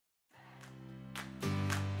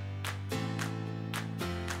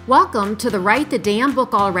Welcome to the Write the Damn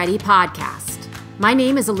Book Already podcast. My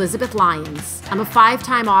name is Elizabeth Lyons. I'm a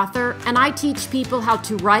 5-time author, and I teach people how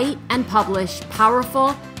to write and publish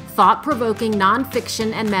powerful, thought-provoking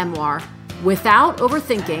nonfiction and memoir without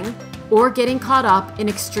overthinking or getting caught up in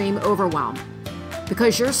extreme overwhelm.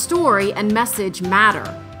 Because your story and message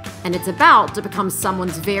matter, and it's about to become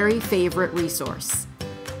someone's very favorite resource.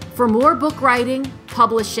 For more book writing,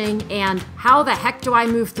 publishing, and how the heck do I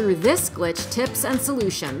move through this glitch tips and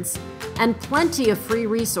solutions, and plenty of free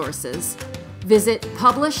resources, visit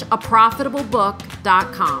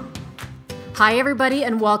publishaprofitablebook.com. Hi, everybody,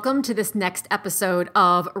 and welcome to this next episode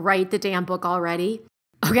of Write the Damn Book Already.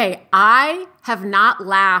 Okay, I have not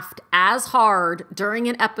laughed as hard during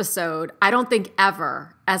an episode, I don't think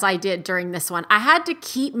ever, as I did during this one. I had to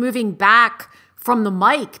keep moving back from the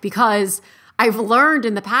mic because I've learned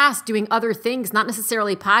in the past doing other things, not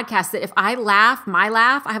necessarily podcasts, that if I laugh, I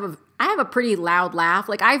have a pretty loud laugh.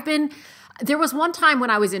 There was one time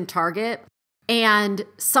when I was in Target and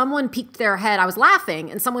someone peeked their head. I was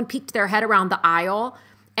laughing and someone peeked their head around the aisle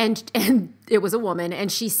and it was a woman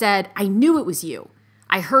and she said, "I knew it was you.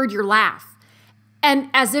 I heard your laugh."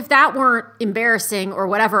 And as if that weren't embarrassing or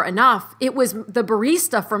whatever enough, it was the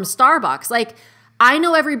barista from Starbucks. I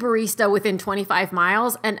know every barista within 25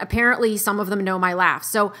 miles, and apparently some of them know my laugh.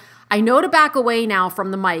 So I know to back away now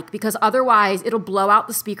from the mic because otherwise it'll blow out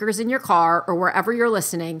the speakers in your car or wherever you're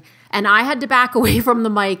listening. And I had to back away from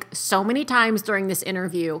the mic so many times during this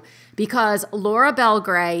interview because Laura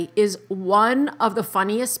Belgray is one of the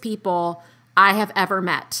funniest people I have ever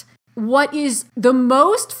met. What is the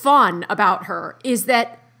most fun about her is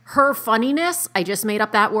that her funniness, I just made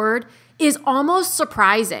up that word, is almost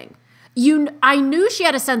surprising. I knew she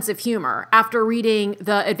had a sense of humor after reading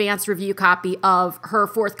the advanced review copy of her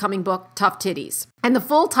forthcoming book, Tough Titties. And the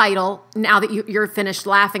full title, now that you're finished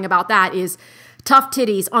laughing about that, is Tough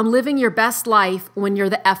Titties on Living Your Best Life When You're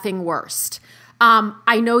the Effing Worst.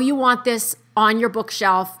 I know you want this on your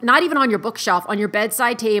bookshelf, not even on your bookshelf, on your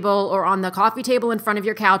bedside table or on the coffee table in front of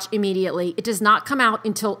your couch immediately. It does not come out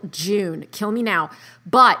until June. Kill me now.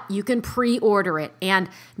 But you can pre-order it. And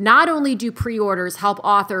not only do pre-orders help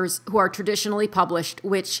authors who are traditionally published,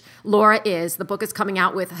 which Laura is, the book is coming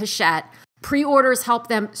out with Hachette. Pre-orders help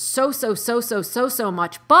them so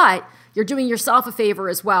much, but you're doing yourself a favor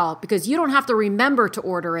as well because you don't have to remember to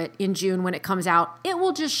order it in June when it comes out. It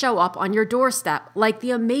will just show up on your doorstep like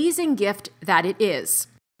the amazing gift that it is.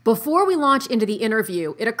 Before we launch into the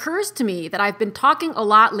interview, it occurs to me that I've been talking a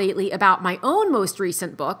lot lately about my own most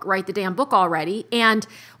recent book, Write the Damn Book Already. And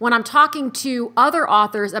when I'm talking to other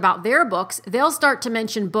authors about their books, they'll start to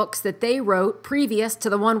mention books that they wrote previous to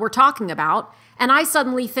the one we're talking about. And I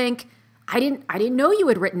suddenly think, I didn't know you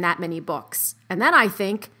had written that many books. And then I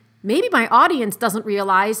think, maybe my audience doesn't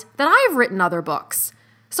realize that I've written other books.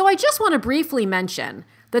 So I just want to briefly mention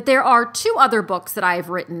that there are 2 other books that I've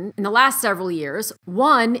written in the last several years.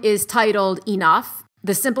 One is titled Enough,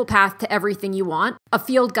 The Simple Path to Everything You Want, a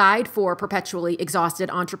field guide for perpetually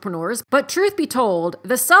exhausted entrepreneurs. But truth be told,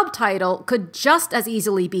 the subtitle could just as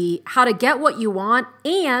easily be How to Get What You Want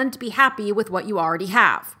and Be Happy with What You Already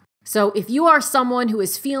Have. So if you are someone who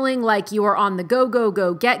is feeling like you are on the go,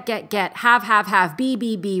 get, have,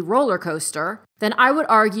 be roller coaster, then I would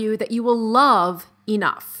argue that you will love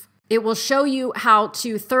Enough. It will show you how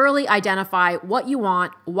to thoroughly identify what you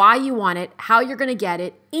want, why you want it, how you're going to get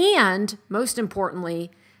it, and most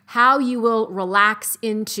importantly, how you will relax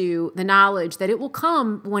into the knowledge that it will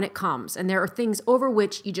come when it comes. And there are things over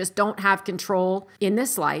which you just don't have control in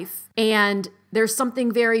this life. And there's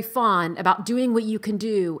something very fun about doing what you can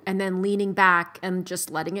do and then leaning back and just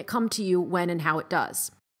letting it come to you when and how it does.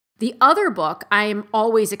 The other book I'm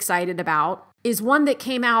always excited about is one that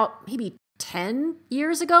came out maybe 10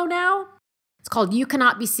 years ago now. It's called You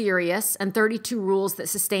Cannot Be Serious and 32 Rules That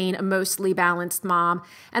Sustain a Mostly Balanced Mom.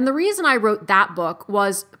 And the reason I wrote that book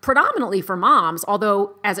was predominantly for moms,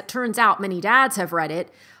 although as it turns out, many dads have read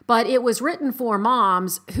it. But it was written for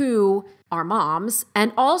moms who are moms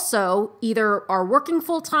and also either are working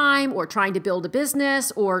full-time or trying to build a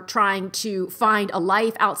business or trying to find a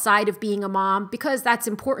life outside of being a mom because that's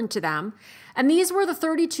important to them. And these were the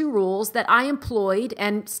 32 rules that I employed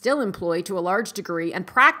and still employ to a large degree and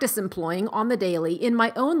practice employing on the daily in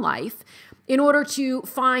my own life in order to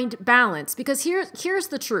find balance. Because here's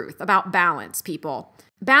the truth about balance, people.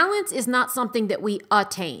 Balance is not something that we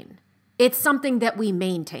attain. It's something that we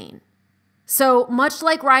maintain. So much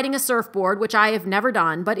like riding a surfboard, which I have never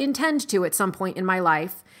done, but intend to at some point in my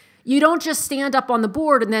life, you don't just stand up on the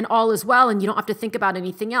board and then all is well and you don't have to think about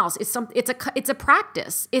anything else. It's a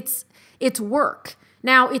practice. It's work.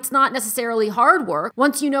 Now, it's not necessarily hard work.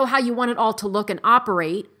 Once you know how you want it all to look and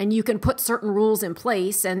operate, and you can put certain rules in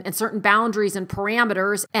place and certain boundaries and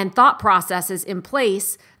parameters and thought processes in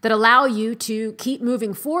place that allow you to keep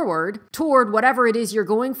moving forward toward whatever it is you're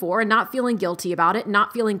going for and not feeling guilty about it,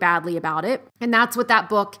 not feeling badly about it. And that's what that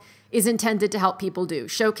book is intended to help people do.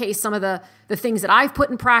 Showcase some of the things that I've put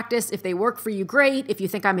in practice. If they work for you, great. If you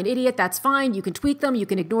think I'm an idiot, that's fine. You can tweak them. You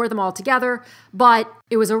can ignore them altogether. But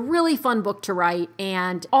it was a really fun book to write.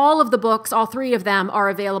 And all of the books, all 3 of them, are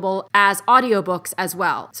available as audiobooks as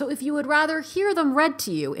well. So if you would rather hear them read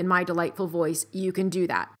to you in my delightful voice, you can do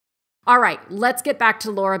that. All right, let's get back to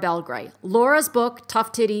Laura Belgray. Laura's book,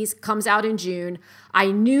 Tough Titties, comes out in June.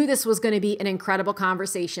 I knew this was going to be an incredible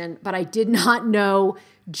conversation, but I did not know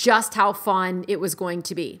just how fun it was going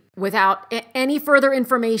to be. Without any further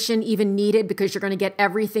information even needed, because you're going to get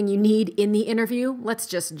everything you need in the interview, let's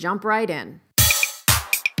just jump right in.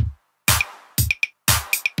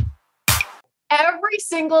 Every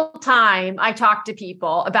single time I talk to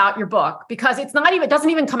people about your book, because it doesn't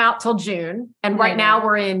even come out till June. And right now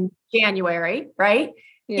we're in January, right?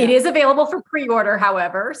 Yeah. It is available for pre-order,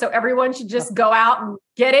 however. So everyone should just go out and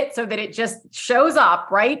get it so that it just shows up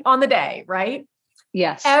right on the day, right?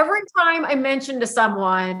 Yes. Every time I mention to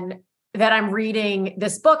someone that I'm reading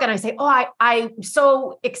this book and I say, oh, I'm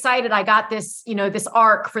so excited. I got this, this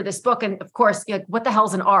arc for this book. And of course, what the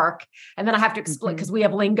hell's an arc? And then I have to explain because we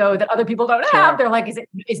have lingo that other people don't have. They're like,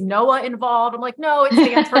 is Noah involved? I'm like, no, it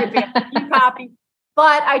stands for advanced review copy.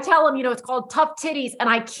 But I tell them, it's called Tough Titties. And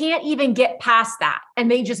I can't even get past that. And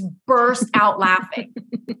they just burst out laughing,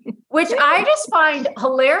 which I just find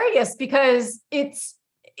hilarious because it's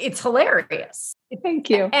hilarious. Thank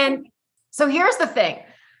you. And so here's the thing.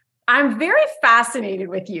 I'm very fascinated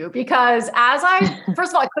with you because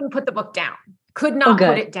first of all, I couldn't put the book down. Could not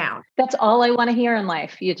put it down. That's all I want to hear in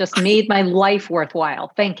life. You just made my life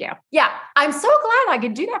worthwhile. Thank you. Yeah. I'm so glad I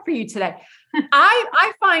could do that for you today.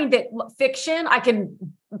 I find that fiction, I can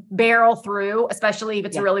barrel through, especially if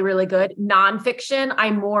it's really, really good. Nonfiction,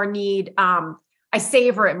 I more need, I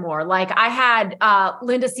savor it more. Like I had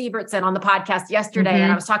Linda Sievertson on the podcast yesterday,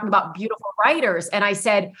 and I was talking about beautiful writers. And I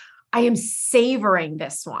said, I am savoring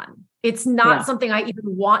this one. It's not something I even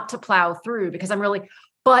want to plow through because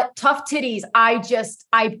but Tough Titties,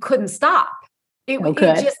 I couldn't stop. It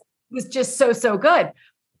was just so good.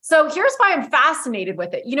 So here's why I'm fascinated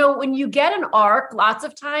with it. When you get an arc, lots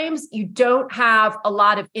of times you don't have a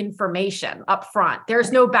lot of information up front.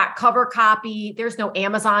 There's no back cover copy. There's no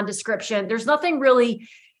Amazon description. There's nothing really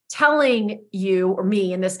telling you, or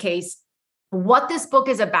me in this case, what this book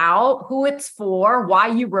is about, who it's for, why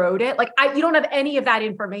you wrote it. You don't have any of that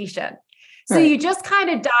information. So you just kind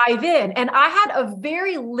of dive in. And I had a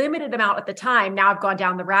very limited amount at the time. Now I've gone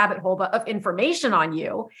down the rabbit hole of information on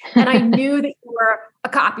you. And I knew that you were a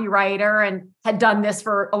copywriter and had done this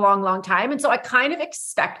for a long, long time. And so I kind of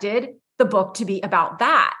expected the book to be about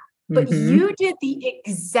that. But you did the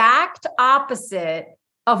exact opposite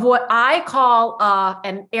of what I call,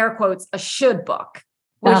 and air quotes, a should book,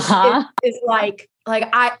 which is like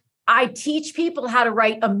I teach people how to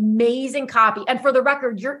write amazing copy. And for the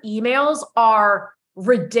record, your emails are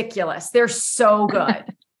ridiculous. They're so good.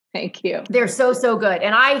 Thank you. They're so good.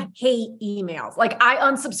 And I hate emails. I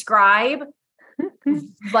unsubscribe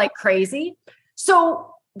like crazy.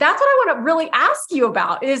 So that's what I want to really ask you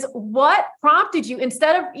about is what prompted you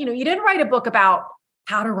instead of, you didn't write a book about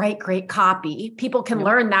how to write great copy. People can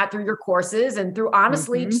learn that through your courses and through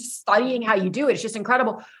honestly studying how you do it. It's just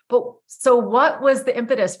incredible. But so what was the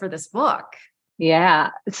impetus for this book? Yeah.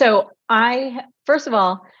 So first of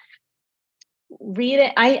all, read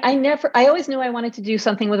it. I always knew I wanted to do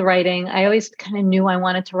something with writing. I always kind of knew I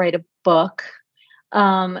wanted to write a book.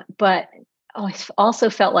 But I also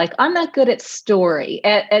felt like I'm not good at story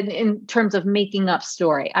and in terms of making up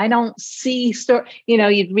story. I don't see story.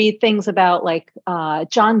 You'd read things about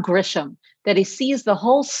John Grisham, that he sees the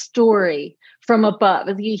whole story from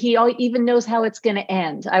above. He even knows how it's going to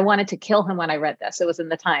end. I wanted to kill him when I read this. It was in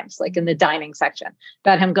the Times, in the dining section,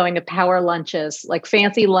 about him going to power lunches,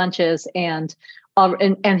 fancy lunches, and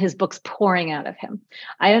his books pouring out of him.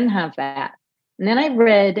 I didn't have that. And then I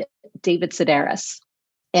read David Sedaris.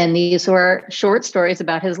 And these were short stories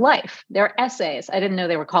about his life. They're essays. I didn't know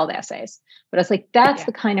they were called essays, but I was like, that's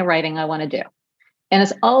the kind of writing I want to do. And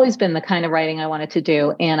it's always been the kind of writing I wanted to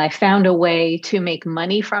do. And I found a way to make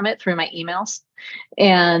money from it through my emails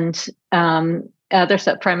and other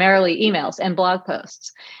stuff, primarily emails and blog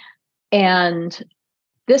posts. And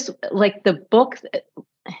this, the book,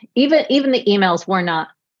 even the emails were not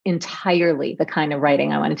entirely the kind of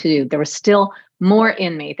writing I wanted to do. There was still more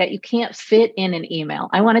in me that you can't fit in an email.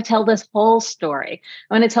 I want to tell this whole story.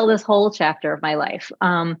 I want to tell this whole chapter of my life.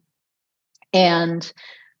 And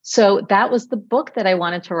so that was the book that I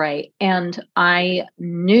wanted to write. And I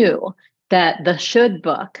knew that the should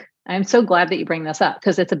book, I'm so glad that you bring this up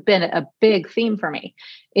because it's been a big theme for me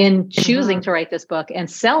in choosing to write this book and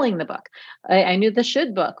selling the book. I knew the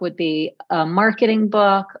should book would be a marketing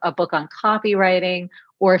book, a book on copywriting,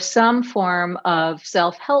 or some form of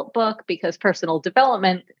self-help book, because personal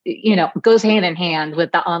development, goes hand in hand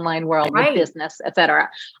with the online world, with business, et cetera.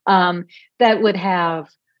 That would have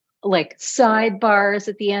like sidebars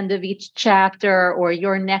at the end of each chapter, or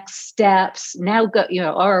your next steps now go,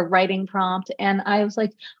 or a writing prompt. And I was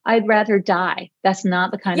like, I'd rather die. That's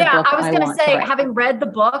not the kind of book I was going to say, write. having read the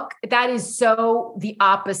book, that is so the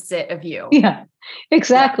opposite of you. Yeah,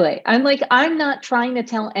 exactly. Yeah. I'm like, I'm not trying to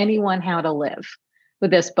tell anyone how to live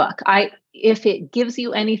with this book. If it gives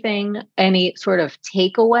you anything, any sort of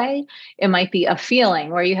takeaway, it might be a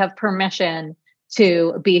feeling where you have permission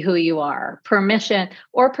to be who you are, permission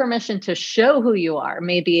to show who you are.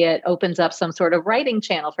 Maybe it opens up some sort of writing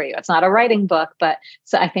channel for you. It's not a writing book, but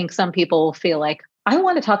so I think some people will feel like, I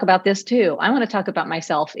want to talk about this too. I want to talk about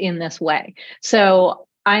myself in this way. So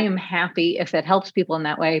I am happy if it helps people in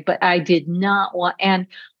that way, but I did not want, and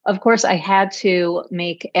of course I had to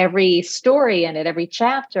make every story in it, every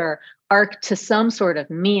chapter arc to some sort of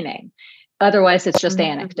meaning. Otherwise it's just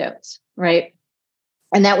anecdotes, right?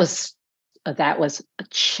 And that was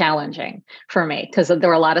challenging for me because there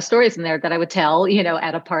were a lot of stories in there that I would tell,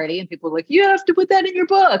 at a party, and people were like, you have to put that in your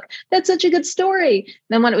book. That's such a good story. And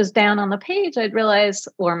then when it was down on the page, I'd realize,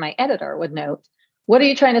 or my editor would note, what are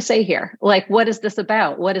you trying to say here? Like, what is this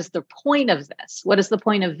about? What is the point of this? What is the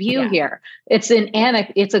point of view here? It's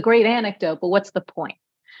it's a great anecdote, but what's the point?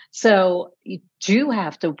 So you do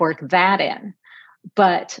have to work that in.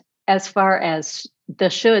 But as far as the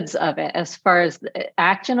shoulds of it, as far as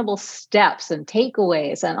actionable steps and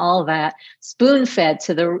takeaways and all that, spoon-fed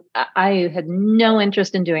I had no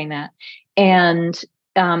interest in doing that. And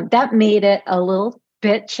that made it a little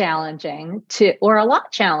bit challenging or a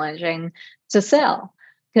lot challenging to sell.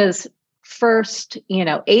 Because first,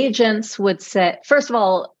 agents would say, first of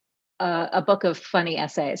all, a book of funny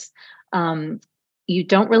essays, you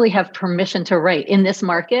don't really have permission to write in this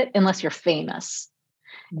market unless you're famous.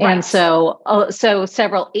 Right. And so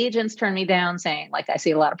several agents turned me down saying, like, I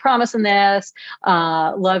see a lot of promise in this,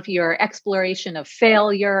 love your exploration of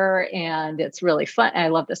failure, and it's really fun. I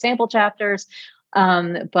love the sample chapters,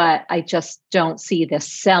 but I just don't see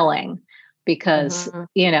this selling because,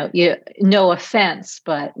 no offense,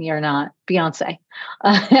 but you're not Beyonce.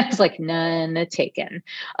 It's like, none taken.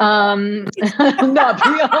 Not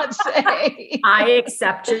Beyonce. I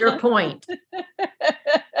accept your point.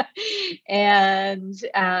 And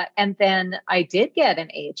then I did get an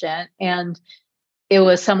agent, and it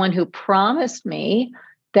was someone who promised me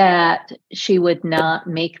that she would not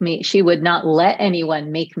let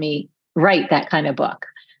anyone make me write that kind of book,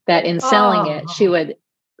 that in selling it, she would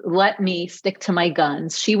let me stick to my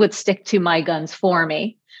guns. She would stick to my guns for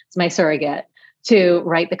me. It's my surrogate to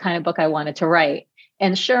write the kind of book I wanted to write.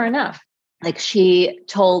 And sure enough, like, she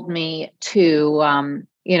told me to,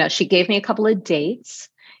 she gave me a couple of dates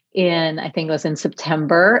I think it was in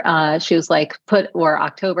September. She was like,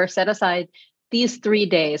 October, set aside these 3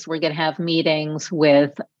 days. We're going to have meetings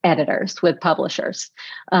with editors, with publishers.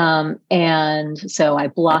 And so I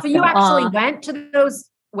blocked them off. So you actually went to those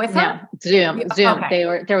with her? Zoom. Okay. They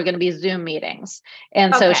were going to be Zoom meetings.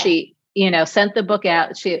 And so she, sent the book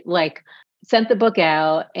out. She sent the book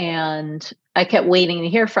out, and I kept waiting to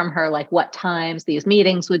hear from her, like what times these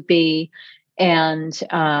meetings would be. And,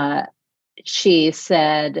 she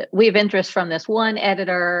said, we have interest from this one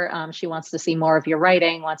editor. She wants to see more of your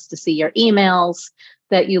writing, wants to see your emails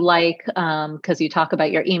that you like, because you talk about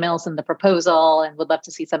your emails in the proposal, and would love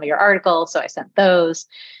to see some of your articles. So I sent those,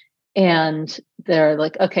 and they're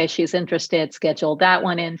like, okay, she's interested. Schedule that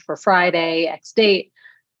one in for Friday, X date.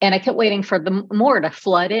 And I kept waiting for more to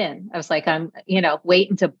flood in. I was like, I'm,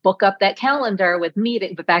 waiting to book up that calendar with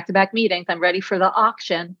back-to-back meetings. I'm ready for the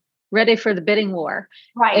auction, ready for the bidding war.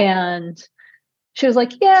 Right. And she was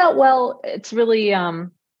like, yeah, well, it's really,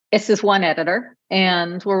 it's this one editor,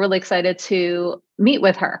 and we're really excited to meet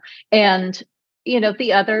with her. And,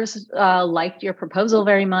 the others liked your proposal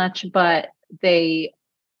very much, but they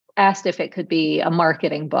asked if it could be a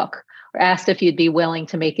marketing book, or asked if you'd be willing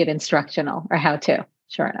to make it instructional, or how to.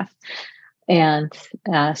 Sure enough. And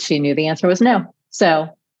she knew the answer was no. So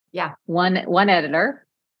yeah, one editor,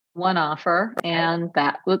 one offer, and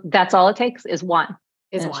that's all it takes is one.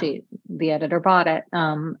 the editor bought it.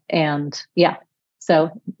 And yeah,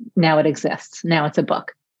 so now it exists. Now it's a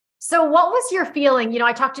book. So what was your feeling?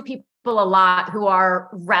 I talk to people a lot who are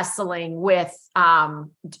wrestling with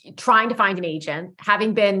trying to find an agent,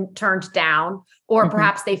 having been turned down, or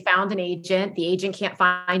perhaps they found an agent, the agent can't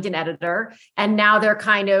find an editor. And now they're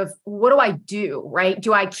kind of, what do I do? Right?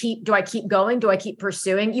 Do I keep going? Do I keep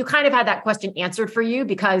pursuing? You kind of had that question answered for you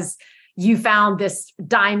because you found this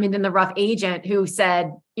diamond in the rough agent who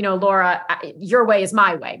said, Laura, your way is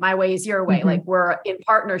my way. My way is your way. Like we're in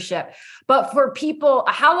partnership. But for people,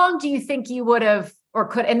 how long do you think you would have, or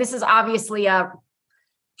could, and this is obviously a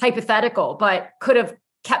hypothetical, but could have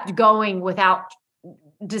kept going without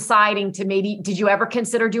deciding to did you ever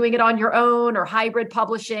consider doing it on your own or hybrid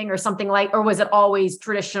publishing or something or was it always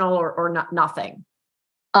traditional or nothing?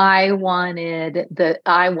 I wanted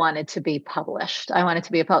to be published. I wanted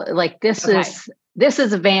to be like, this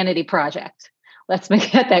is a vanity project. Let's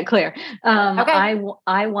make that clear.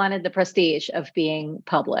 I wanted the prestige of being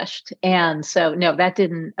published. And so, no, that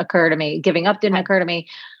didn't occur to me. Giving up didn't occur to me.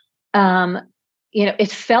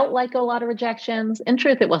 It felt like a lot of rejections. In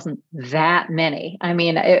truth, it wasn't that many. I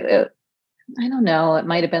mean, I don't know. It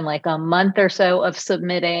might've been like a month or so of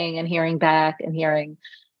submitting and hearing back and hearing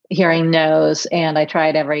no's. And I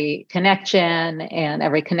tried every connection and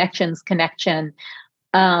every connection's connection,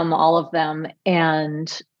 all of them.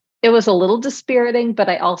 And it was a little dispiriting, but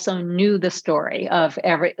I also knew the story of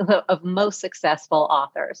most successful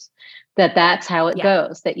authors, that's how it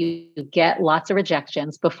goes, that you get lots of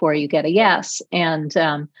rejections before you get a yes. And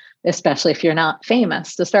especially if you're not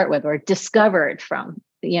famous to start with or discovered from,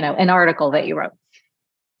 an article that you wrote.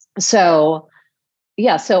 So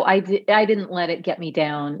yeah, so I didn't let it get me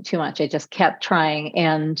down too much. I just kept trying.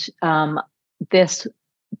 And the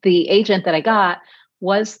agent that I got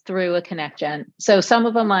was through a connection. So some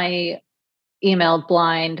of them I emailed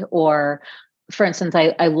blind, or for instance,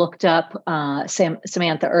 I looked up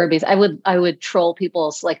Samantha Irby's. I would troll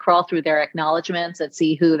people's, like, crawl through their acknowledgments and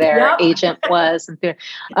see who their agent was.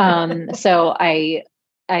 And so I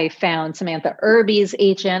found Samantha Irby's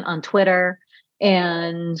agent on Twitter.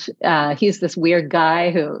 And he's this weird guy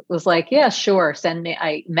who was like, yeah, sure, send me.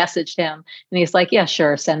 I messaged him and he's like, yeah,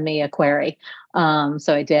 sure, send me a query.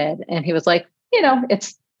 So I did. And he was like,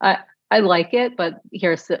 I like it, but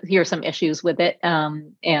here's some issues with it.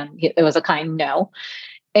 And it was a kind no.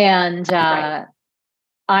 And I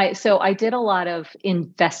did a lot of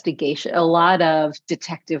investigation, a lot of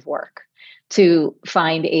detective work to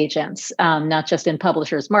find agents, not just in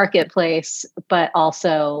Publishers Marketplace, but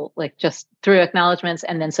also like just through acknowledgments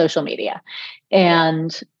and then social media.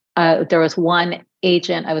 And there was one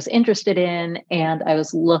agent I was interested in, and I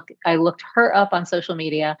looked her up on social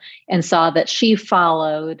media and saw that she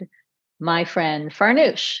followed my friend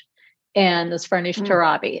Farnoosh, and this Farnoosh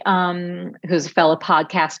Torabi, who's a fellow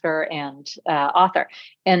podcaster and author.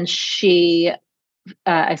 And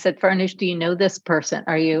I said, Farnoosh, do you know this person?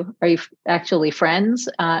 Are you actually friends?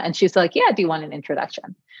 And she's like, yeah, do you want an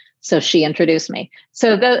introduction? So she introduced me.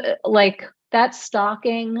 So that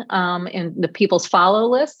stalking in the people's follow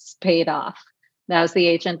lists paid off. That was the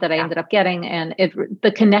agent that I ended up getting. And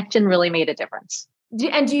the connection really made a difference.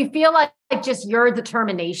 And do you feel like just your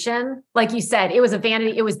determination, like you said, it was a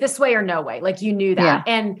vanity, it was this way or no way, like you knew that.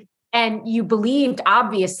 Yeah. And you believed,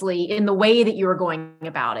 obviously, in the way that you were going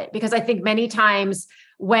about it. Because I think many times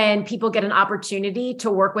when people get an opportunity to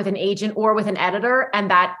work with an agent or with an editor, and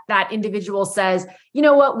that individual says, you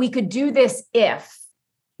know what, we could do this if,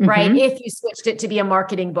 right? If you switched it to be a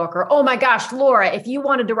marketing book, or, oh my gosh, Laura, if you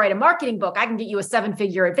wanted to write a marketing book, I can get you a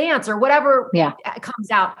 7-figure advance, or whatever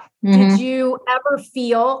comes out. Did you ever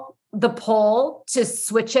feel the pull to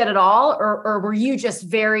switch it at all? Or were you just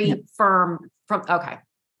very firm from, okay.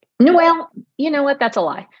 Well, you know what? That's a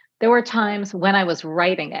lie. There were times when I was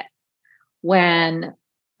writing it, a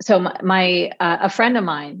friend of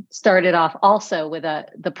mine started off also with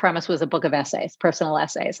the premise was a book of essays, personal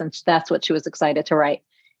essays. And that's what she was excited to write.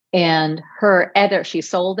 And her editor, she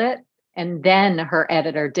sold it. And then her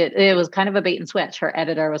editor it was kind of a bait and switch. Her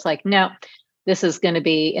editor was like, no, this is going to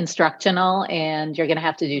be instructional, and you're going to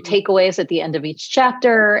have to do takeaways at the end of each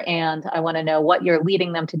chapter. And I want to know what you're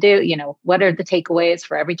leading them to do. What are the takeaways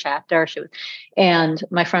for every chapter? And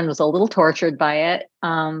my friend was a little tortured by it.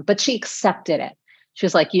 But she accepted it. She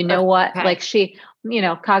was like, you know what? Okay. Like she,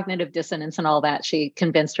 cognitive dissonance and all that. She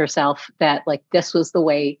convinced herself that like this was the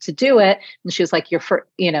way to do it. And she was like,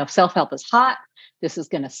 self-help is hot. This is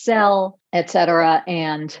going to sell, et cetera.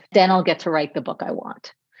 And then I'll get to write the book I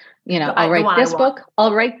want. I'll write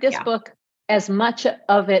this book. as much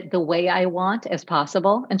of it the way I want as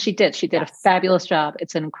possible. And she did a fabulous job.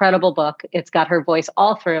 It's an incredible book. It's got her voice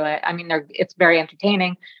all through it. I mean, it's very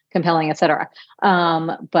entertaining, compelling, etc.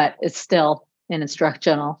 But it's still an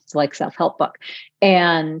instructional, it's like self-help book.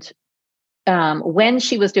 And when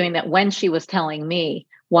she was doing that, when she was telling me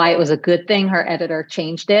why it was a good thing her editor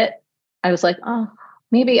changed it, I was like, oh,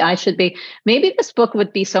 maybe this book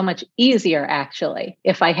would be so much easier actually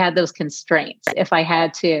if I had those constraints, if I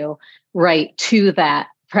had to write to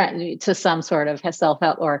some sort of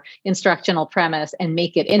self-help or instructional premise and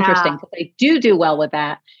make it interesting. Because I do well with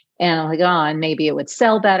that. And I'm like, oh, and maybe it would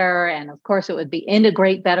sell better. And of course it would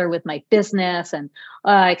integrate better with my business. And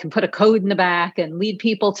I can put a code in the back and lead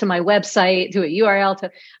people to my website, to a URL,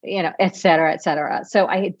 to, et cetera, et cetera. So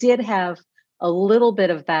I did have a little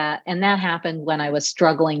bit of that. And that happened when I was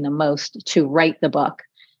struggling the most to write the book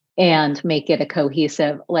and make it a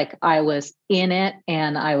cohesive, like I was in it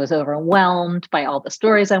and I was overwhelmed by all the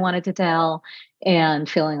stories I wanted to tell and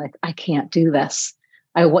feeling like I can't do this.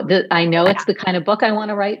 I know it's the kind of book I want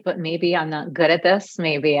to write, but maybe I'm not good at this.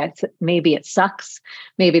 Maybe it sucks.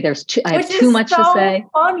 Maybe I have too much to say.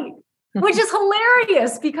 Funny, which is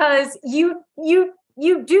hilarious because you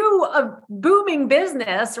do a booming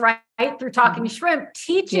business, right? Through Talking Shrimp,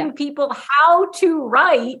 teaching people how to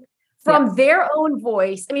write from their own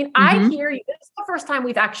voice. I mean, I hear you. This is the first time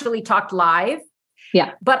we've actually talked live.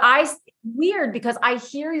 Yeah. But weird because I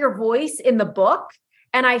hear your voice in the book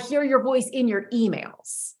and I hear your voice in your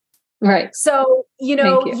emails. Right. So,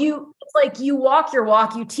 it's like you walk your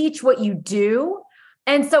walk, you teach what you do.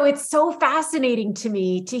 And so it's so fascinating to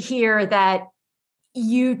me to hear that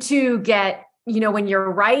you too get, when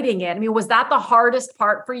you're writing it. I mean, was that the hardest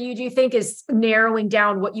part for you, do you think, is narrowing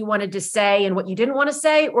down what you wanted to say and what you didn't want to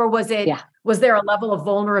say? Or was there a level of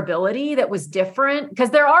vulnerability that was different? Because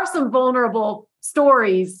there are some vulnerable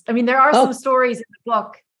stories. I mean, there are some stories in the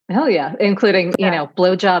book. Hell yeah. Including,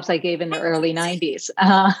 blowjobs I gave in the early 90s.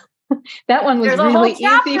 That one was really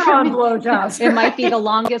easy for me. Blowjobs. It might be the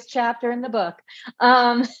longest chapter in the book.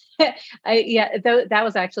 That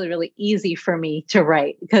was actually really easy for me to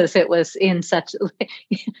write because it was in such,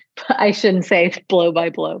 I shouldn't say blow by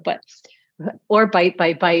blow, or bite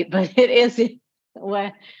by bite, but it is.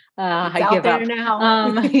 I give up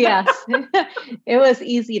now. Yes, it was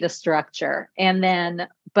easy to structure. And then,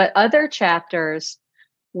 but other chapters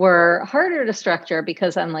were harder to structure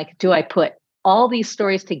because I'm like, do I put all these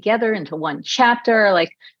stories together into one chapter?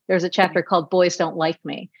 Like there's a chapter called Boys Don't Like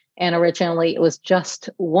Me. And originally it was just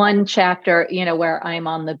one chapter, where I'm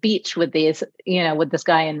on the beach with these, with this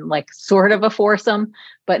guy in like sort of a foursome,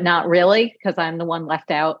 but not really because I'm the one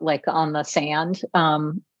left out like on the sand.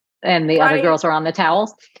 And the other girls are on the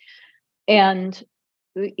towels. And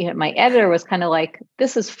my editor was kind of like,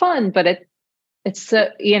 this is fun, but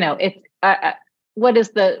what is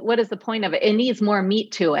the point of it? It needs more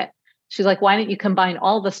meat to it. She's like, why don't you combine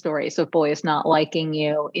all the stories of boys not liking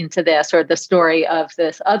you into this, or the story of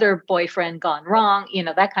this other boyfriend gone wrong,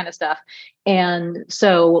 that kind of stuff. And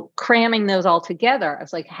so cramming those all together, I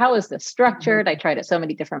was like, how is this structured? I tried it so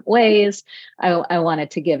many different ways. I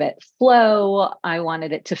wanted to give it flow. I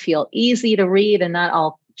wanted it to feel easy to read and not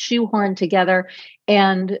all shoehorned together.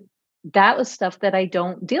 And that was stuff that I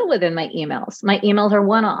don't deal with in my emails. My emails are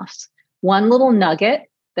one-offs. One little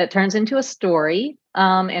nugget that turns into a story.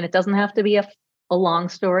 And it doesn't have to be a long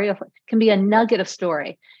story. It can be a nugget of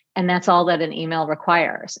story. And that's all that an email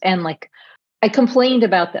requires. And like, I complained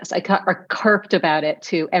about this. I carped about it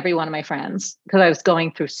to every one of my friends because I was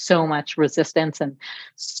going through so much resistance and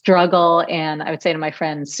struggle. And I would say to my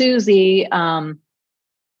friend, Susie, I'm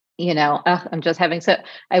just having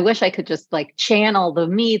I wish I could just like channel the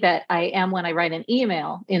me that I am when I write an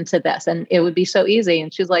email into this. And it would be so easy.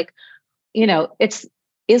 And she's like,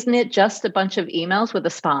 isn't it just a bunch of emails with a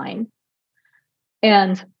spine?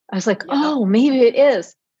 And I was like, oh, maybe it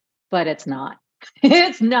is, but it's not.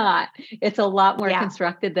 It's not. It's a lot more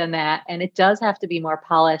constructed than that. And it does have to be more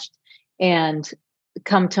polished and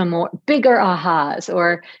come to bigger ahas,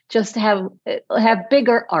 or just have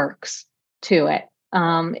bigger arcs to it.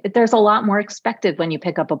 There's a lot more expected when you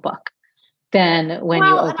pick up a book than when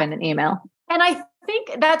you open an email. And I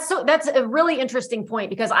think that's a really interesting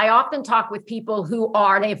point, because I often talk with people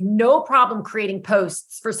they have no problem creating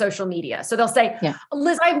posts for social media. So they'll say,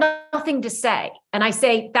 Liz, I have nothing to say. And I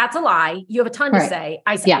say, that's a lie. You have a ton to say.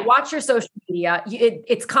 I say, watch your social media.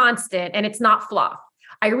 It's constant and it's not fluff.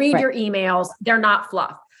 I read your emails. They're not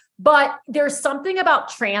fluff. But there's something about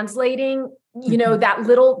translating, that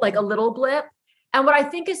little, like a little blip. And what I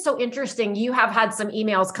think is so interesting, you have had some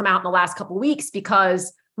emails come out in the last couple of weeks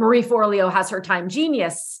because Marie Forleo has her Time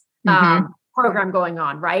Genius program going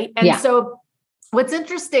on, right? And so what's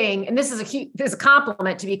interesting, and this is a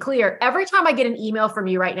compliment to be clear, every time I get an email from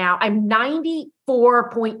you right now, I'm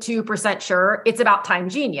 94.2% sure it's about Time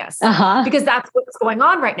Genius because that's what's going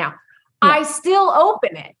on right now. I still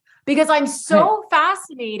open it because I'm so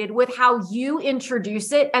fascinated with how you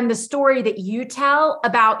introduce it and the story that you tell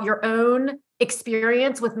about your own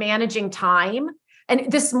experience with managing time.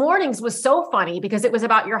 And this morning's was so funny because it was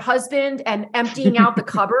about your husband and emptying out the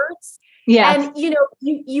cupboards. And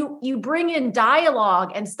you bring in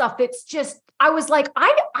dialogue and stuff. It's just, I was like,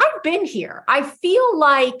 I've been here. I feel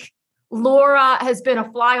like Laura has been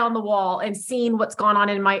a fly on the wall and seen what's gone on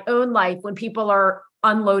in my own life when people are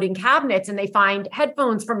unloading cabinets and they find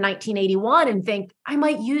headphones from 1981 and think, I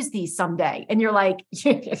might use these someday. And you're like,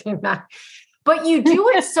 but you do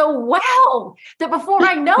it so well that before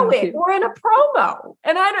I know it, we're in a promo.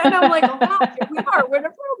 And I'm like, oh God, we're in a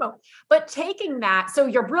promo. But taking that, so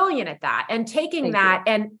you're brilliant at that, and taking that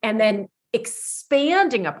and then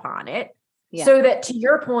expanding upon it so that, to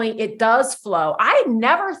your point, it does flow. I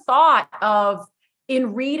never thought of,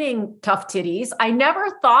 in reading Tough Titties, I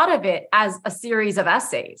never thought of it as a series of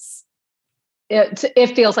essays.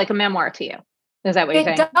 It feels like a memoir to you. Is that what you're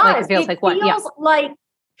saying? It does. Like, it feels like what? Like,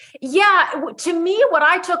 to me, what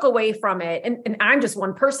I took away from it, and I'm just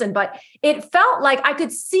one person, but it felt like I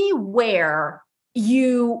could see where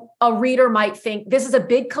a reader might think this is a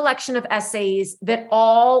big collection of essays that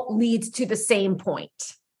all leads to the same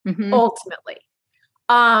point, ultimately.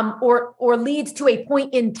 Or leads to a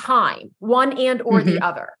point in time, one and or the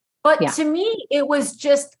other. But to me, it was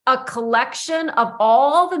just a collection of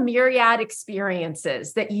all the myriad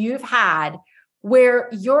experiences that you've had where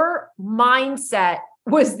your mindset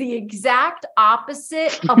was the exact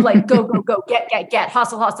opposite of like, go, get,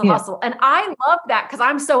 hustle. And I love that because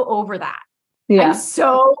I'm so over that. I'm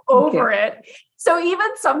so over it. So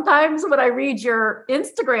even sometimes when I read your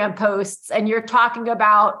Instagram posts and you're talking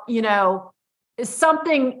about,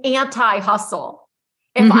 something anti-hustle.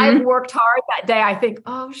 If I've worked hard that day, I think,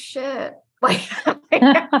 oh shit, like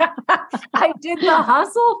I did the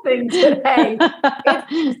hustle thing today.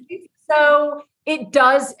 So it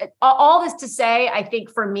does, all this to say, I think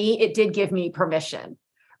for me, it did give me permission.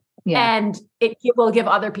 And it will give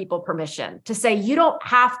other people permission to say, you don't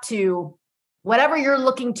have to, whatever you're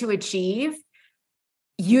looking to achieve,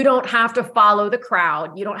 you don't have to follow the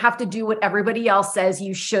crowd. You don't have to do what everybody else says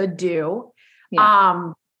you should do. You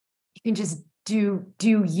can just do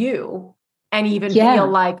you and even feel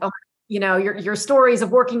like, your stories of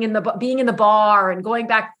working being in the bar and going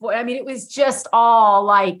back. I mean, it was just all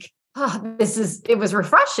like, it was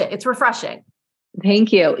refreshing. It's refreshing.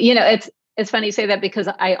 Thank you. It's funny you say that because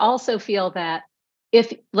I also feel that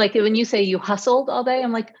if like, when you say you hustled all day,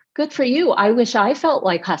 I'm like, good for you. I wish I felt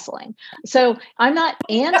like hustling. So I'm not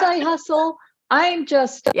anti-hustle. I'm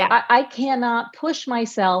just, I cannot push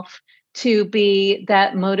myself to be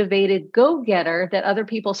that motivated go-getter that other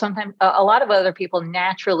people sometimes, a lot of other people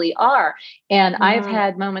naturally are. And I've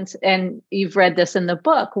had moments, and you've read this in the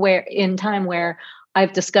book, where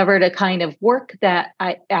I've discovered a kind of work that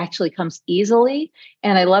I actually comes easily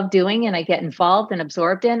and I love doing and I get involved and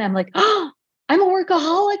absorbed in. I'm like, oh, I'm a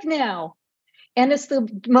workaholic now. And it's the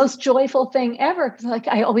most joyful thing ever. Like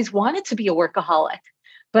I always wanted to be a workaholic,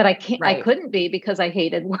 but I couldn't be because I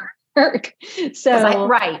hated work.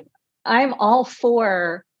 So I'm all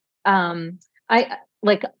for, for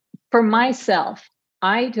myself,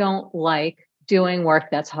 I don't like doing work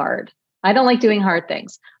that's hard. I don't like doing hard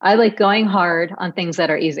things. I like going hard on things that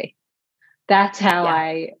are easy. That's how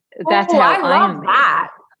I love that.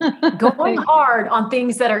 Going hard on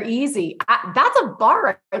things that are easy. That's a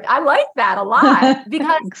bar. I like that a lot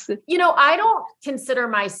because, I don't consider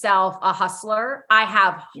myself a hustler. I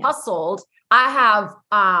have hustled. I have,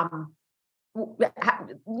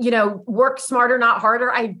 worked smarter, not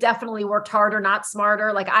harder. I definitely worked harder, not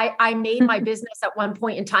smarter. Like I made my business at one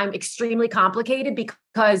point in time extremely complicated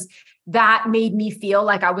because that made me feel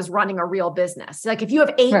like I was running a real business. Like if you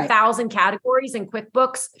have 8,000 categories in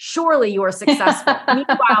QuickBooks, surely you are successful.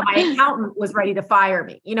 Meanwhile, my accountant was ready to fire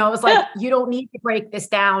me. It was like, you don't need to break this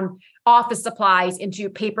down, office supplies into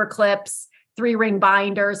paper clips, 3-ring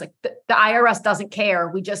binders. Like the IRS doesn't care.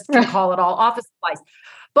 We just can call it all office supplies.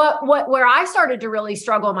 But where I started to really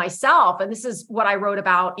struggle myself, and this is what I wrote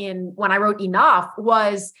about when I wrote Enough,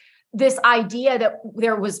 was this idea that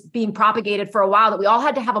there was being propagated for a while that we all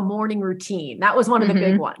had to have a morning routine. That was one of the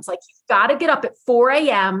big ones. Like you've got to get up at 4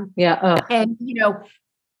 a.m. And,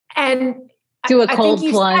 and do a cold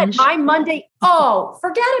plunge. My Monday,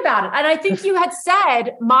 forget about it. And I think you had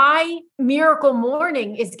said my miracle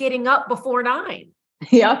morning is getting up before 9.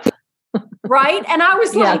 Yep. Right. And I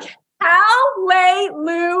was like,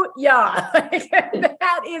 Hallelujah.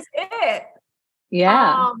 That is it.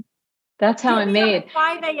 Yeah. That's how I'm made. At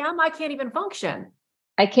 5 a.m. I can't even function.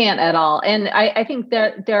 I can't at all. And I think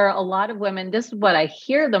that there are a lot of women, this is what I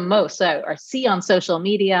hear the most or see on social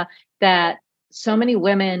media, that so many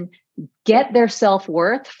women get their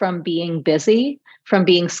self-worth from being busy, from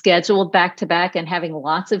being scheduled back to back and having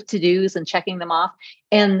lots of to-dos and checking them off.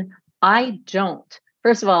 And I don't.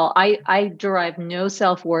 First of all, I derive no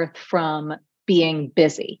self-worth from being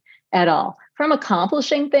busy at all. From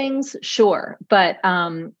accomplishing things, sure. But,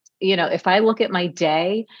 if I look at my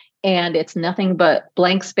day and it's nothing but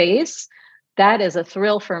blank space, that is a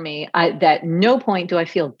thrill for me. That no point do I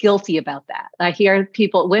feel guilty about that. I hear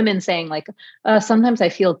women saying like, sometimes I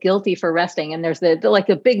feel guilty for resting. And there's like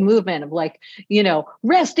a big movement of like,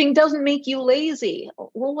 resting doesn't make you lazy.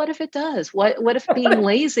 Well, what if it does? What if being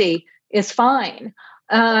lazy is fine?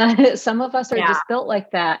 Some of us are just built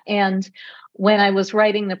like that. And when I was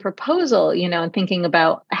writing the proposal, and thinking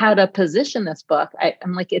about how to position this book,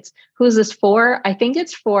 I'm like, who's this for? I think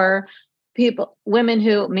it's for women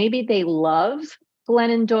who maybe they love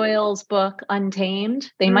Glennon Doyle's book,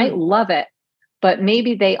 Untamed. They might love it, but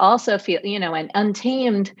maybe they also feel, and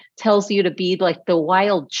Untamed tells you to be like the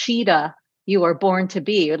wild cheetah you are born to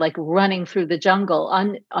be, or like running through the jungle,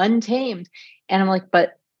 untamed. And I'm like,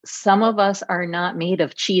 but some of us are not made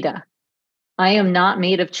of cheetah. I am not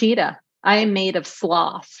made of cheetah. I am made of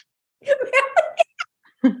sloth.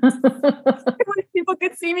 People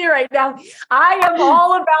could see me right now. I am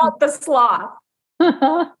all about the sloth.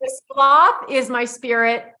 The sloth is my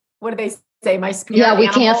spirit. What do they say? My spirit. Yeah, we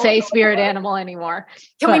can't say spirit animal anymore.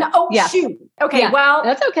 Can we not? Oh, yeah. Shoot. Okay, well,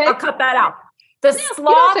 that's okay. I'll cut that out. The sloth. You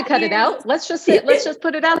don't have to cut it out. Let's just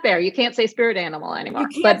put it out there. You can't say spirit animal anymore.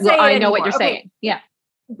 I know what you're saying. Yeah.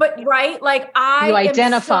 But right, like you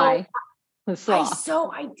identify. The sloth. I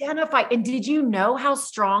so identify. And did you know how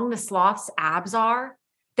strong the sloth's abs are?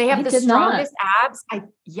 They have the strongest abs.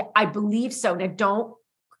 I believe so. Now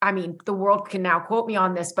the world can now quote me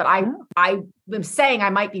on this, but I am saying I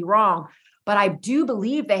might be wrong, but I do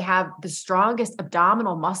believe they have the strongest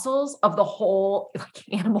abdominal muscles of the whole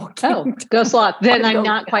animal kingdom. Oh, go sloth. Then I'm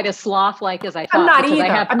not quite as sloth-like as I thought. I'm not either.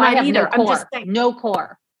 I'm not either. No core. I'm just saying. No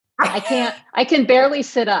core. I can barely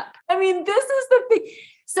sit up. I mean, this is the thing.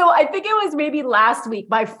 So I think it was maybe last week,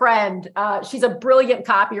 my friend, she's a brilliant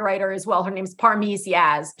copywriter as well. Her name's Parmees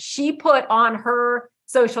Yaz. She put on her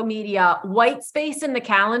social media, white space in the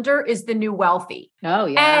calendar is the new wealthy. Oh,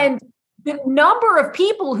 yeah. And the number of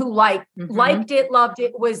people who liked it, loved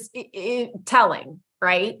it was telling,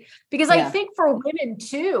 right? Because I think for women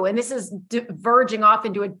too, and this is verging off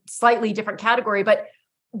into a slightly different category, but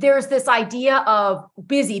there's this idea of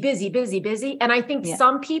busy. And I think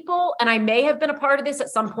some people, and I may have been a part of this at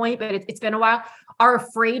some point, but it's been a while, are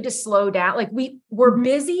afraid to slow down. Like we're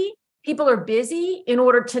busy. People are busy in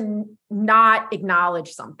order to not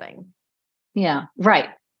acknowledge something. Yeah. Right.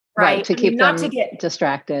 To keep them to get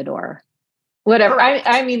distracted or whatever.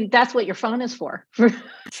 I mean, that's what your phone is for.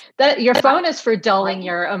 Your phone is for dulling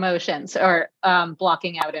your emotions or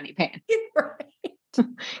blocking out any pain. Right.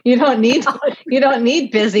 You don't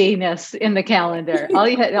need busyness in the calendar. All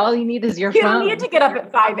you need is your phone. You don't need to get up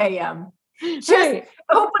at 5 a.m. Just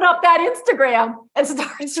open up that Instagram and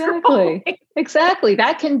start scrolling. Exactly.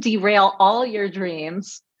 That can derail all your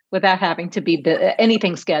dreams without having to be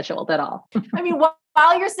anything scheduled at all. I mean,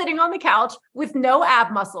 while you're sitting on the couch with no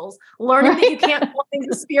ab muscles, learning that you can't fly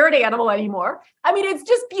the spirit animal anymore. I mean, it's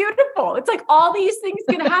just beautiful. It's like all these things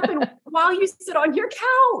can happen while you sit on your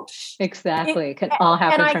couch. Exactly. It can all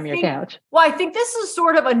happen from your couch. Well, I think this is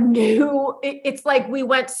sort of it's like we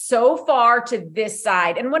went so far to this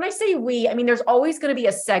side. And when I say we, I mean, there's always going to be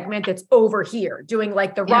a segment that's over here doing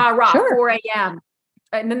like the rah-rah 4 a.m.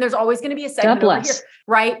 And then there's always going to be a segment over here.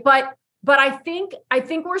 Right. But I think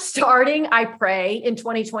we're starting, I pray, in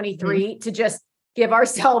 2023 to just give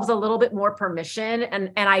ourselves a little bit more permission.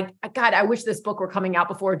 And I wish this book were coming out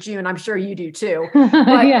before June. I'm sure you do too.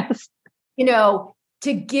 But, yes.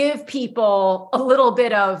 To give people a little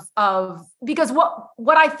bit of because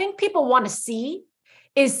what I think people want to see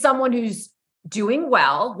is someone who's doing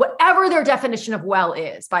well, whatever their definition of well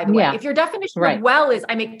is, by the way. If your definition of well is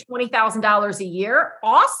I make $20,000 a year,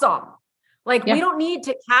 awesome. Like we don't need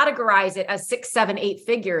to categorize it as 6, 7, 8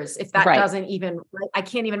 figures if that doesn't even, I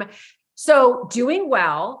can't even. So doing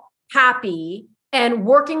well, happy, and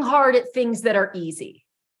working hard at things that are easy.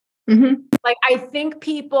 Like I think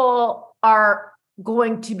people are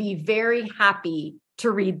going to be very happy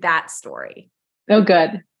to read that story. Oh,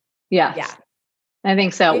 good. Yes. Yeah. I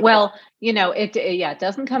think so. Well, it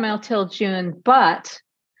doesn't come out till June, but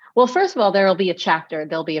Well, first of all, there'll be a chapter.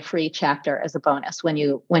 There'll be a free chapter as a bonus when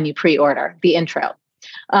you pre-order the intro.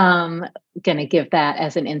 Going to give that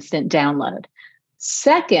as an instant download.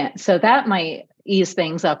 Second, so that might ease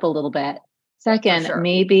things up a little bit. Second,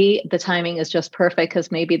 maybe the timing is just perfect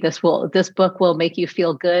because maybe this book will make you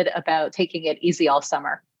feel good about taking it easy all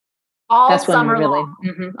summer. All summer long.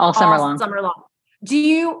 All summer long. Summer long.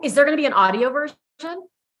 Is there going to be an audio version?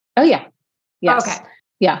 Oh yeah. Yes. Okay.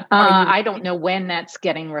 Yeah. I don't know when that's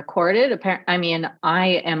getting recorded. I mean,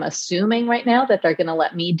 I am assuming right now that they're going to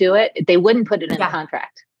let me do it. They wouldn't put it in the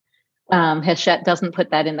contract. Hachette doesn't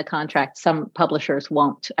put that in the contract. Some publishers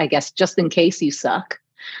won't, I guess, just in case you suck.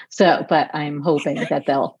 So, but I'm hoping that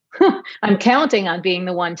they'll, I'm counting on being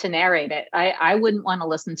the one to narrate it. I wouldn't want to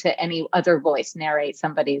listen to any other voice narrate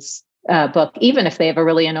somebody's book, even if they have a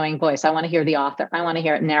really annoying voice. I want to hear the author. I want to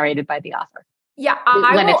hear it narrated by the author. Yeah,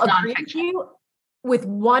 I will agree with you with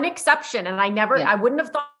one exception. And I wouldn't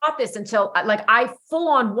have thought this until I full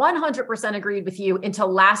on 100% agreed with you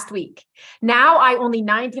until last week. Now I only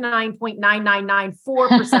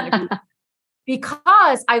 99.9994% agree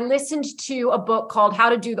because I listened to a book called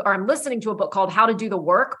I'm listening to a book called How to Do the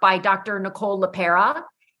Work by Dr. Nicole LePera.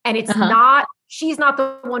 And it's she's not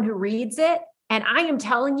the one who reads it. And I am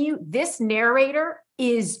telling you, this narrator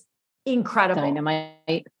is incredible.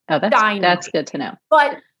 Dynamite. Oh, that's good to know.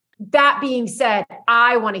 But that being said,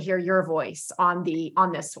 I want to hear your voice on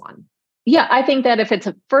this one. Yeah, I think that if it's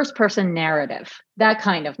a first person narrative, that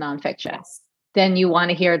kind of nonfiction, then you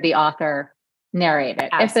want to hear the author narrate it.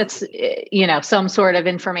 Absolutely. If it's, some sort of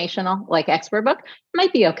informational, like expert book,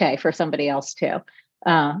 might be okay for somebody else too.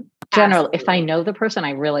 Generally, if I know the person,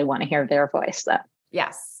 I really want to hear their voice.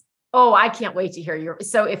 Yes. Oh, I can't wait to hear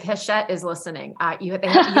so if Hachette is listening, you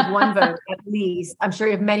have one vote at least. I'm sure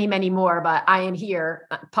you have many, many more, but I am here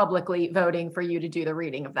publicly voting for you to do the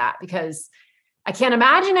reading of that because I can't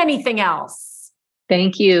imagine anything else.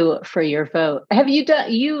 Thank you for your vote. Have you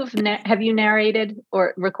narrated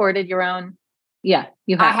or recorded your own? Yeah,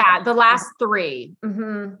 you have. I had the last 3.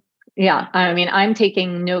 Mm-hmm. Yeah. I mean, I'm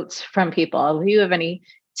taking notes from people. Do you have any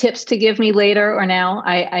tips to give me later or now?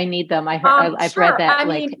 I need them. I've read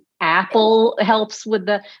that Apple helps with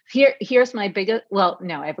here's my biggest,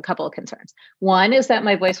 I have a couple of concerns. One is that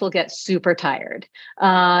my voice will get super tired.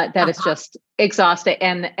 That it's just exhausted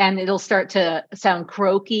and it'll start to sound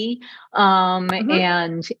croaky,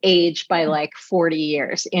 and age by 40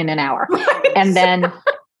 years in an hour. And then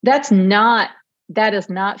that is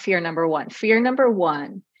not fear number one. Fear number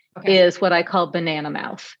one is what I call banana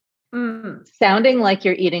mouth. Sounding like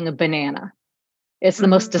you're eating a banana. It's the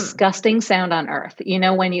most disgusting sound on earth.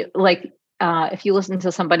 When you if you listen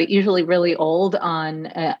to somebody usually really old on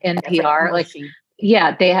NPR,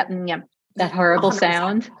 they have that horrible 100%.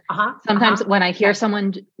 Sound. Sometimes when I hear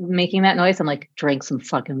someone making that noise, I'm like, drink some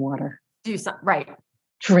fucking water. Do something, right.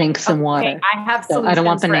 Drink some water. I have solutions. I don't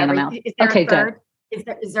want banana mouth. Okay, good.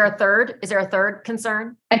 Is there a third? Is there a third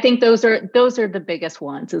concern? I think those are the biggest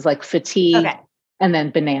ones is fatigue and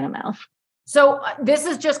then banana mouth. So this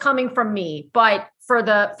is just coming from me, but for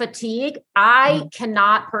the fatigue, I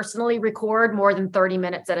cannot personally record more than 30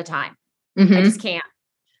 minutes at a time. I just can't.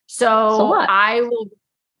 So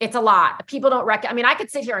it's a lot. People don't I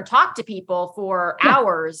could sit here and talk to people for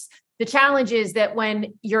hours. The challenge is that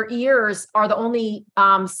when your ears are the only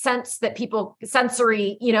sense that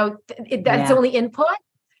sensory, that's the only input,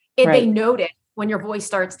 they notice when your voice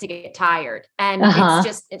starts to get tired. And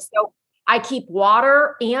it's so I keep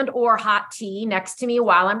water and or hot tea next to me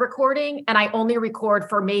while I'm recording. And I only record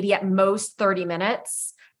for maybe at most 30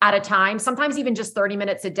 minutes at a time, sometimes even just 30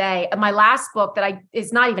 minutes a day. And my last book that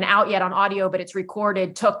is not even out yet on audio, but it's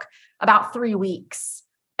recorded, took about 3 weeks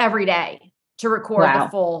every day to record the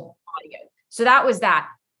full audio. So that was that.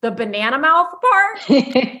 The banana mouth part,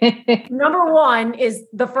 number one is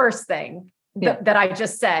the first thing. That I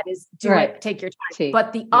just said is do it, take your time.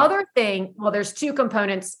 But the other thing, there's 2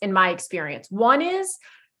 components in my experience. One is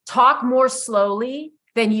talk more slowly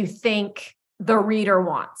than you think the reader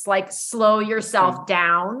wants, slow yourself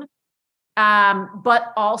down.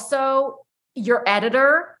 But also your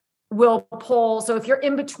editor will pull. So if you're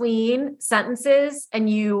in between sentences and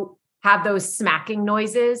you have those smacking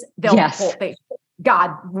noises, they'll pull,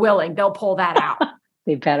 God willing, they'll pull that out.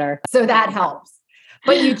 They better. So that helps.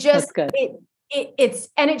 But you just,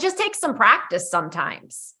 it just takes some practice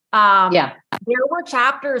sometimes. There were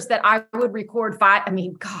chapters that I would record 5.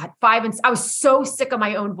 I was so sick of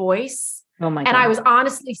my own voice. Oh my God. And I was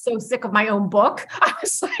honestly so sick of my own book. I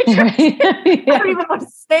was like, I don't even want to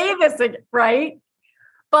say this again, right?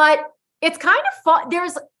 But it's kind of fun.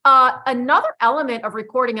 Another element of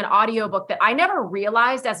recording an audiobook that I never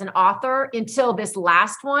realized as an author until this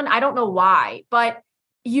last one, I don't know why, but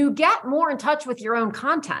you get more in touch with your own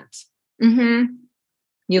content. Mm-hmm.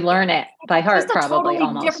 You learn it by heart, It's probably totally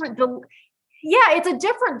almost. different. It's a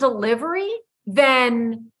different delivery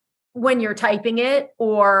than when you're typing it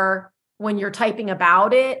or when you're typing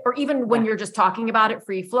about it, or even when you're just talking about it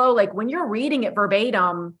free flow. Like when you're reading it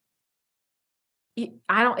verbatim,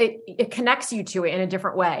 it connects you to it in a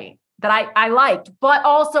different way that I liked, but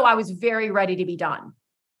also I was very ready to be done.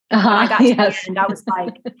 When I got to the end, I was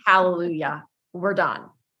like, hallelujah, we're done.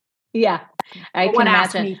 Yeah. I no can one imagine.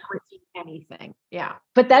 asked me to critique anything. Yeah.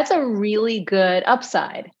 But that's a really good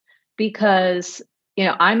upside because,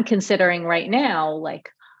 I'm considering right now, like,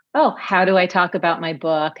 oh, how do I talk about my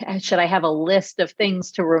book? Should I have a list of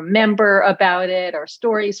things to remember about it or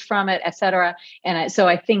stories from it, et cetera? And so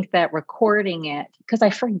I think that recording it, because I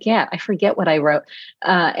forget what I wrote.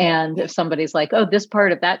 And if somebody's like, oh, this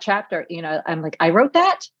part of that chapter, I'm like, I wrote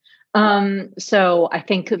that. So I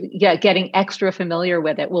think, getting extra familiar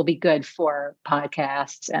with it will be good for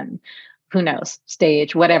podcasts and who knows,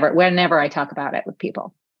 stage, whatever, whenever I talk about it with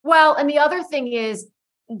people. Well, and the other thing is,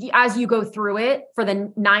 as you go through it for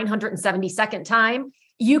the 972nd time,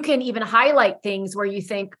 you can even highlight things where you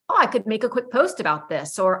think, oh, I could make a quick post about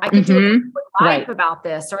this, or I could do a quick live about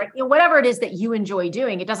this, or whatever it is that you enjoy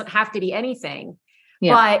doing. It doesn't have to be anything,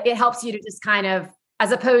 but it helps you to just kind of,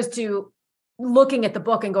 as opposed to looking at the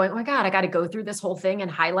book and going, oh my God, I got to go through this whole thing and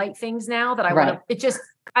highlight things now that I want to, it just,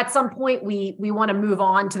 at some point we want to move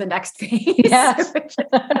on to the next phase. Yes.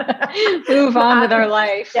 Move on with our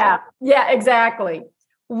life. Yeah, exactly.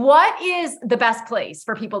 What is the best place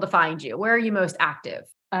for people to find you? Where are you most active?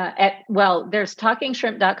 There's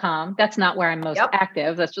talkingshrimp.com. That's not where I'm most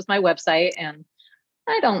active. That's just my website. And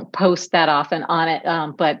I don't post that often on it.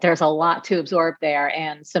 But there's a lot to absorb there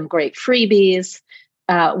and some great freebies.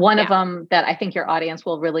 One of them that I think your audience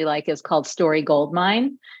will really like is called Story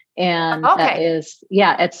Goldmine. And that is,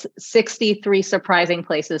 it's 63 surprising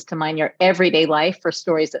places to mine your everyday life for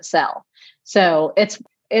stories that sell. So it's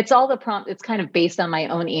all the prompt. It's kind of based on my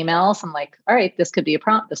own emails. I'm like, all right, this could be a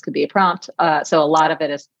prompt. This could be a prompt. So a lot of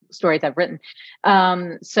it is stories I've written.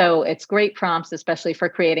 So it's great prompts, especially for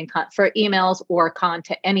creating for emails or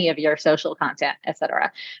content, any of your social content, et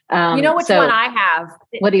cetera. You know which one I have?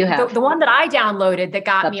 What do you have? The one that I downloaded that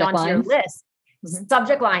got Subject me onto lines? your list. Mm-hmm.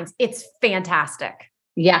 Subject lines. It's fantastic.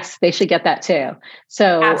 Yes, they should get that too.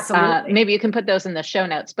 So maybe you can put those in the show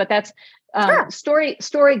notes, but that's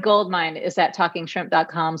Story Goldmine is at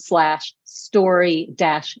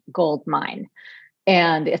talkingshrimp.com/story-goldmine.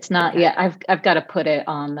 And it's not yet, I've got to put it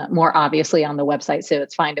on more obviously on the website so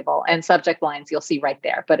it's findable. And subject lines you'll see right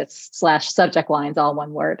there, but it's /subject lines, all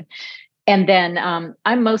one word. And then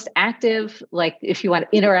I'm most active, like if you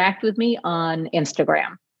want to interact with me, on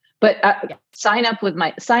Instagram. But sign up for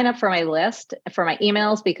my list for my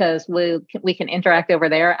emails because we can interact over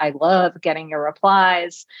there. I love getting your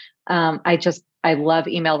replies. I love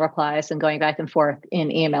email replies and going back and forth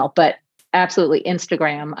in email. But absolutely,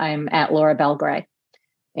 Instagram, I'm at Laura Belgray,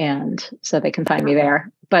 and so they can find me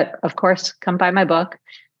there. But of course, come buy my book.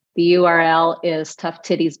 The URL is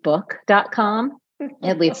toughtittiesbook.com.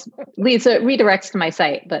 It redirects to my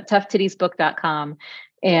site, but toughtittiesbook.com.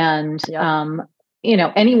 And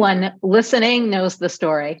anyone listening knows the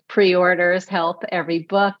story. Pre-orders help every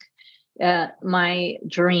book. My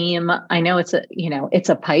dream, I know it's a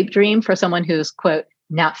pipe dream for someone who's, quote,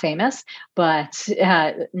 not famous, but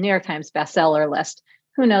New York Times bestseller list.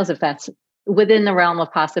 Who knows if that's within the realm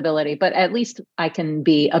of possibility, but at least I can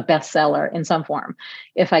be a bestseller in some form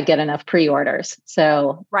if I get enough pre-orders.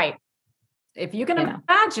 So, right. If you can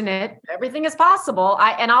imagine it, everything is possible.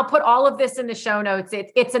 I'll put all of this in the show notes.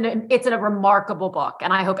 It's a remarkable book,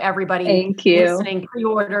 and I hope everybody listening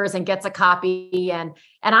pre-orders and gets a copy. And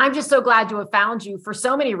I'm just so glad to have found you for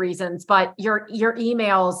so many reasons. But your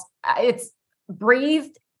emails, it's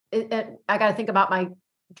breathed. I got to think about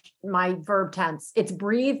my verb tense. It's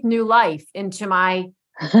breathed new life into my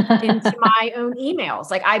own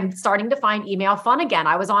emails. Like I'm starting to find email fun again.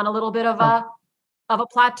 I was on a little bit of a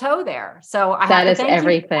plateau there. So that is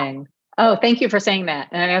everything. Oh, thank you for saying that.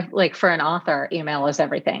 And I have, like, for an author, email is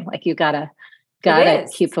everything. Like you gotta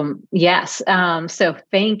keep them. Yes. So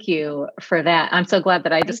thank you for that. I'm so glad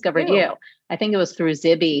that I discovered you. I think it was through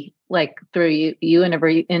Zibby, like through you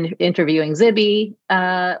interviewing Zibby,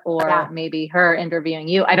 or maybe her interviewing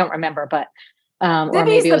you. I don't remember, but or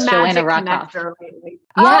maybe it was Joanna Rockoff.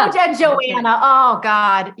 Yeah. Oh, Joanna. Oh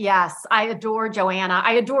God. Yes. I adore Joanna.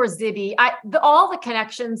 I adore Zibby. All the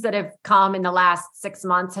connections that have come in the last 6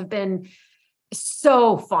 months have been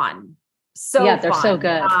so fun. Yeah, they're so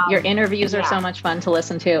good. Your interviews are so much fun to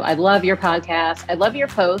listen to. I love your podcast. I love your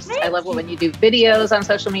posts. I love when you do videos on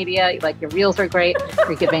social media. Like your reels are great.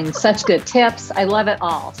 You're giving such good tips. I love it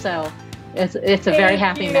all. So it's a very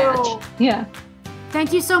happy match. Yeah.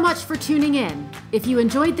 Thank you so much for tuning in. If you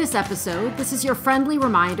enjoyed this episode, this is your friendly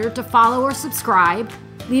reminder to follow or subscribe,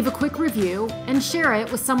 leave a quick review, and share it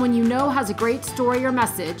with someone you know has a great story or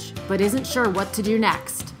message, but isn't sure what to do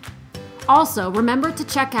next. Also, remember to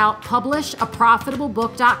check out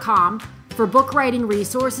publishaprofitablebook.com for book writing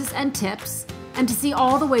resources and tips, and to see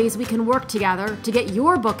all the ways we can work together to get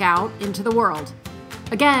your book out into the world.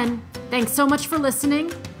 Again, thanks so much for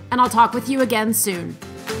listening, and I'll talk with you again soon.